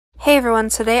Hey everyone,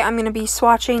 today I'm going to be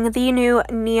swatching the new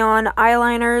neon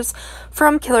eyeliners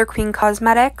from Killer Queen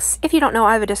Cosmetics. If you don't know,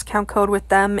 I have a discount code with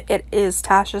them. It is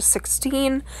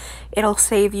Tasha16. It'll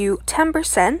save you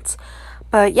 10%.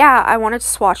 But yeah, I wanted to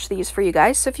swatch these for you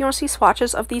guys. So if you want to see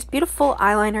swatches of these beautiful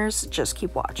eyeliners, just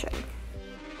keep watching.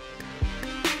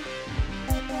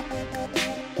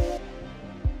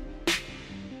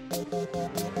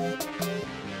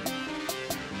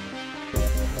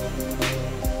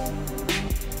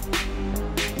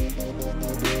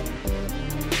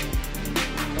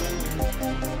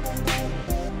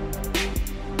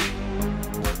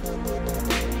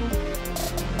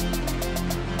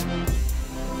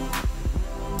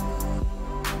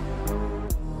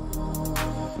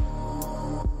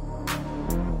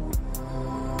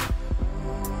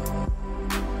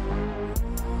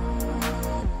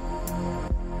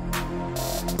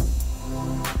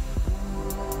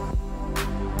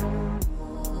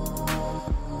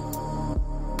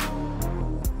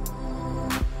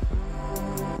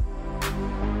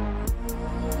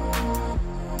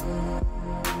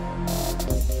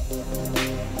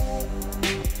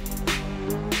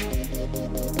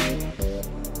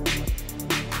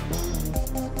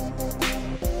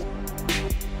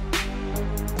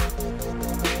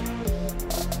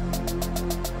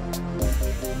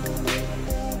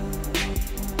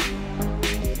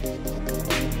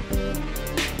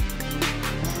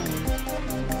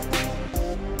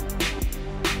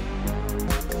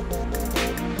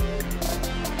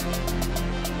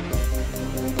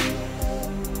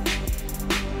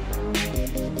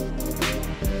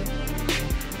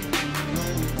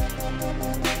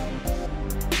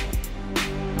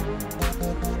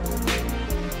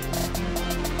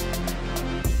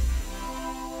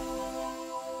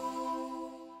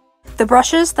 The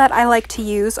brushes that I like to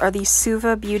use are the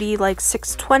Suva Beauty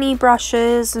 620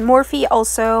 brushes. Morphe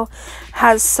also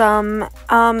has some.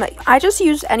 I just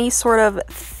use any sort of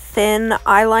thin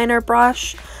eyeliner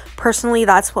brush. Personally,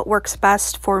 that's what works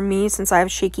best for me since I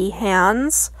have shaky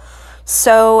hands.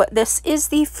 So this is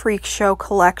the Freakshow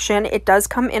collection. It does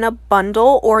come in a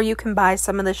bundle, or you can buy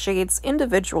some of the shades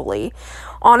individually.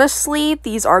 Honestly,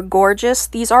 these are gorgeous.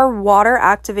 These are water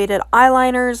activated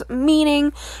eyeliners,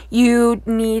 meaning you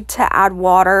need to add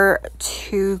water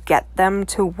to get them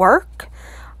to work.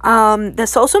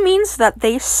 This also means that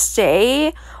they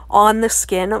stay on the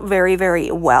skin very,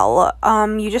 very well.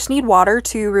 You just need water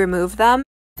to remove them.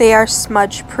 They are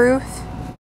smudge proof.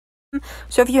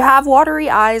 So if you have watery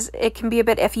eyes, it can be a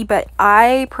bit iffy, but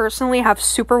I personally have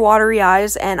super watery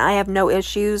eyes and I have no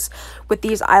issues with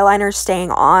these eyeliners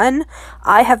staying on.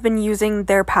 I have been using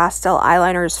their pastel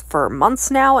eyeliners for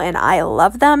months now and I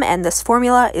love them, and this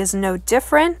formula is no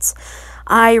different.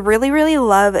 I really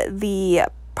love the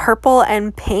purple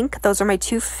and pink. Those are my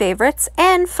two favorites.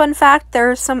 And fun fact,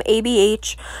 there's some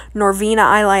ABH Norvina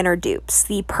eyeliner dupes.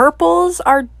 The purples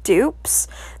are dupes.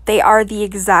 They are the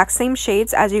exact same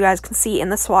shades as you guys can see in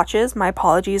the swatches. My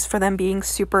apologies for them being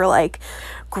super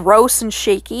gross and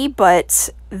shaky, but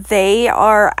they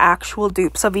are actual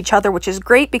dupes of each other, which is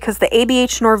great because the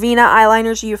ABH Norvina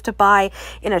eyeliners you have to buy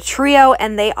in a trio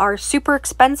and they are super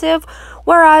expensive,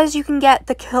 whereas you can get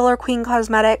the Killer Queen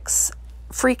Cosmetics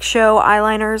Freakshow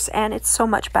eyeliners and it's so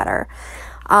much better.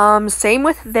 Same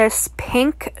with this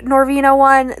pink Norvina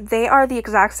one. They are the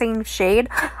exact same shade.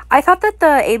 I thought that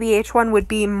the ABH one would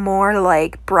be more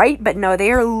bright, but no,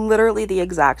 they are literally the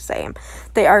exact same.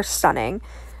 They are stunning.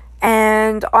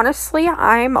 And honestly,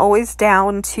 I'm always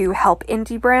down to help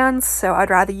indie brands, so I'd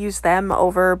rather use them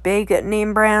over big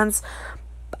name brands.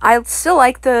 I still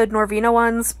like the Norvina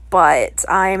ones, but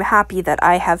I'm happy that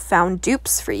I have found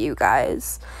dupes for you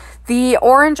guys. The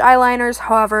orange eyeliners,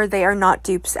 however, they are not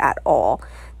dupes at all.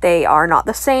 They are not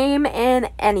the same in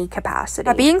any capacity.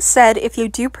 That being said, if you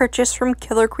do purchase from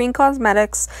Killer Queen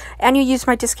Cosmetics and you use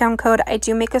my discount code, I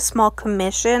do make a small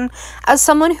commission. As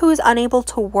someone who is unable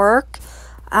to work,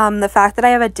 the fact that I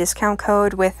have a discount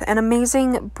code with an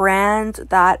amazing brand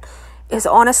that is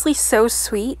honestly so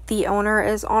sweet. The owner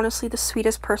is honestly the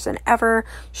sweetest person ever.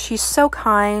 She's so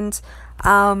kind.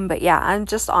 But yeah, I'm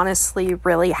just honestly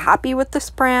really happy with this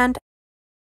brand.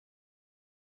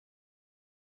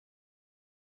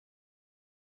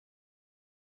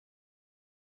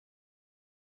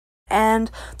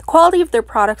 And the quality of their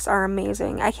products are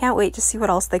amazing. I can't wait to see what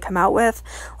else they come out with.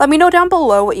 Let me know down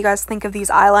below what you guys think of these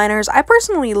eyeliners. I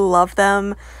personally love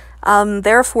them.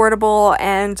 They're affordable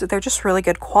and they're just really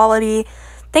good quality.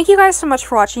 Thank you guys so much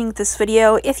for watching this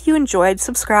video. If you enjoyed,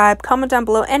 subscribe, comment down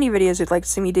below any videos you'd like to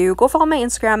see me do. Go follow my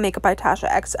Instagram, Makeup by Tasha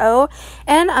XO,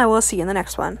 and I will see you in the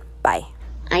next one. Bye.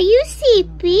 Are you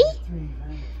sleepy?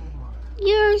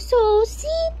 You're so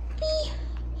sleepy.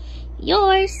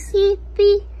 You're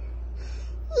sleepy.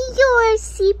 You're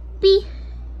sleepy.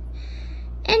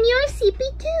 And you're sleepy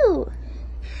too.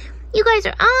 You guys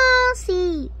are all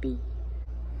sleepy.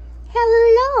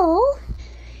 Hello?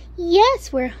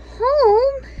 Yes, we're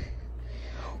home.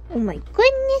 Oh my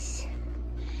goodness.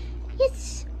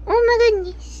 Yes. Oh my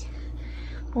goodness.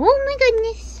 Oh my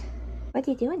goodness. What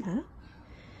you doing, huh?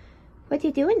 What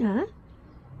you doing, huh?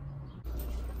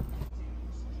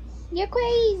 You're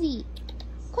crazy.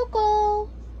 Coco.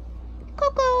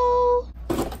 Coco.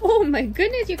 Oh my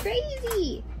goodness, you're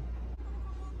crazy.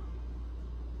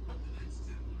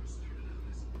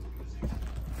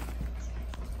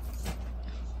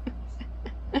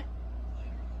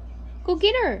 Go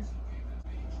get her.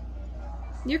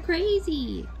 You're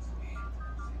crazy.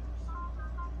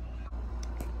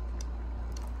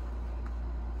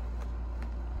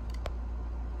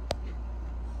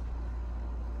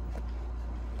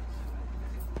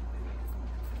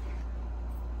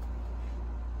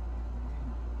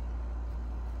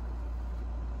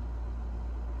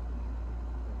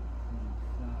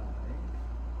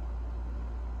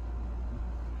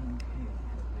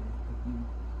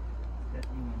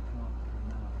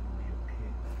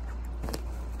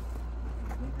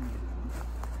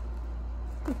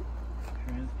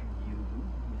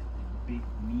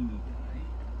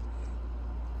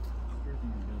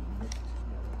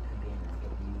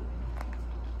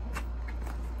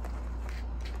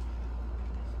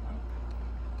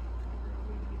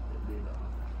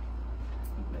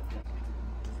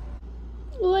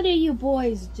 What are you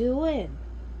boys doing?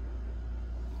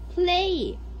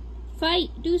 Play, fight,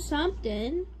 do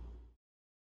something.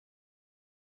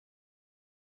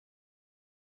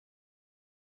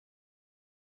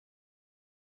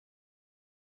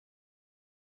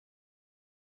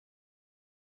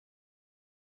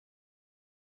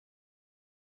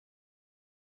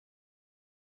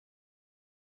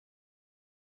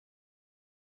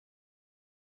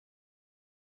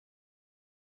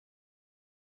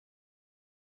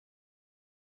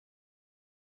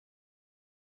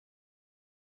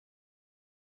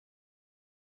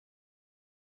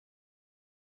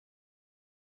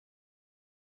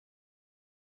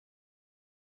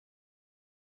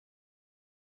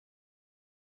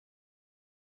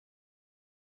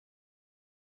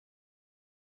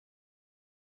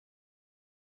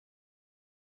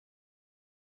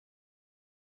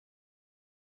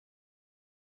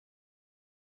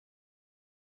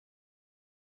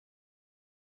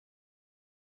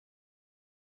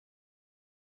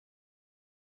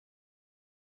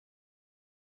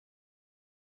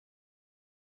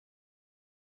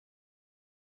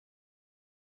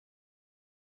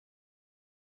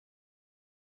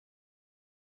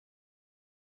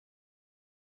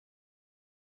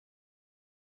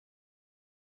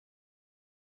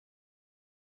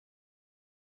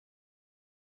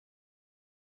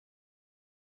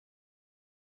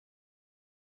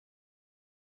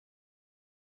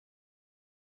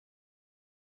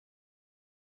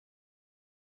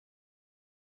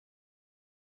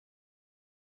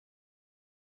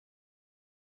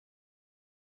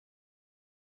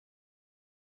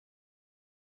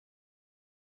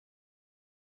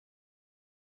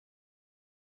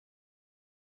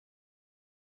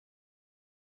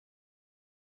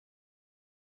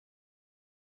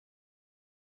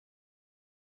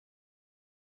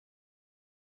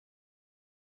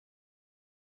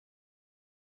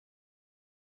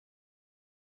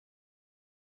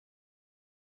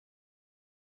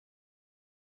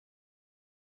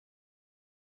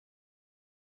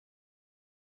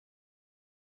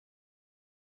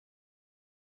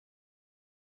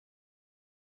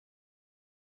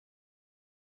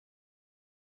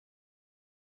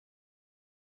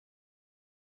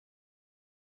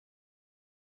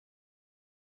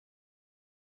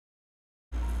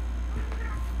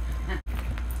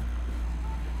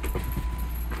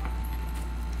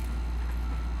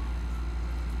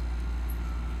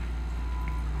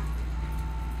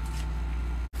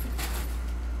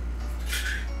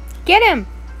 Get him!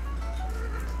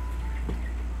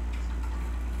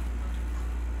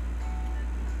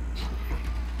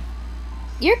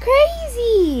 You're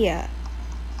crazy!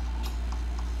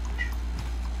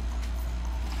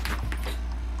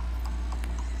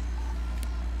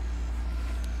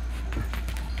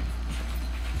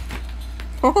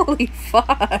 Holy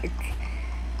fuck!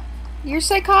 You're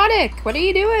psychotic! What are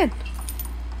you doing?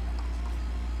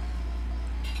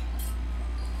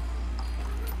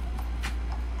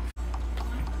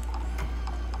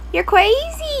 You're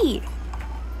crazy!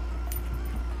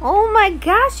 Oh my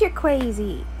gosh, you're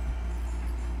crazy!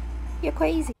 You're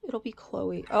crazy. It'll be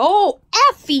Chloe. Oh,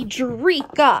 Effie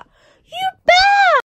Drika!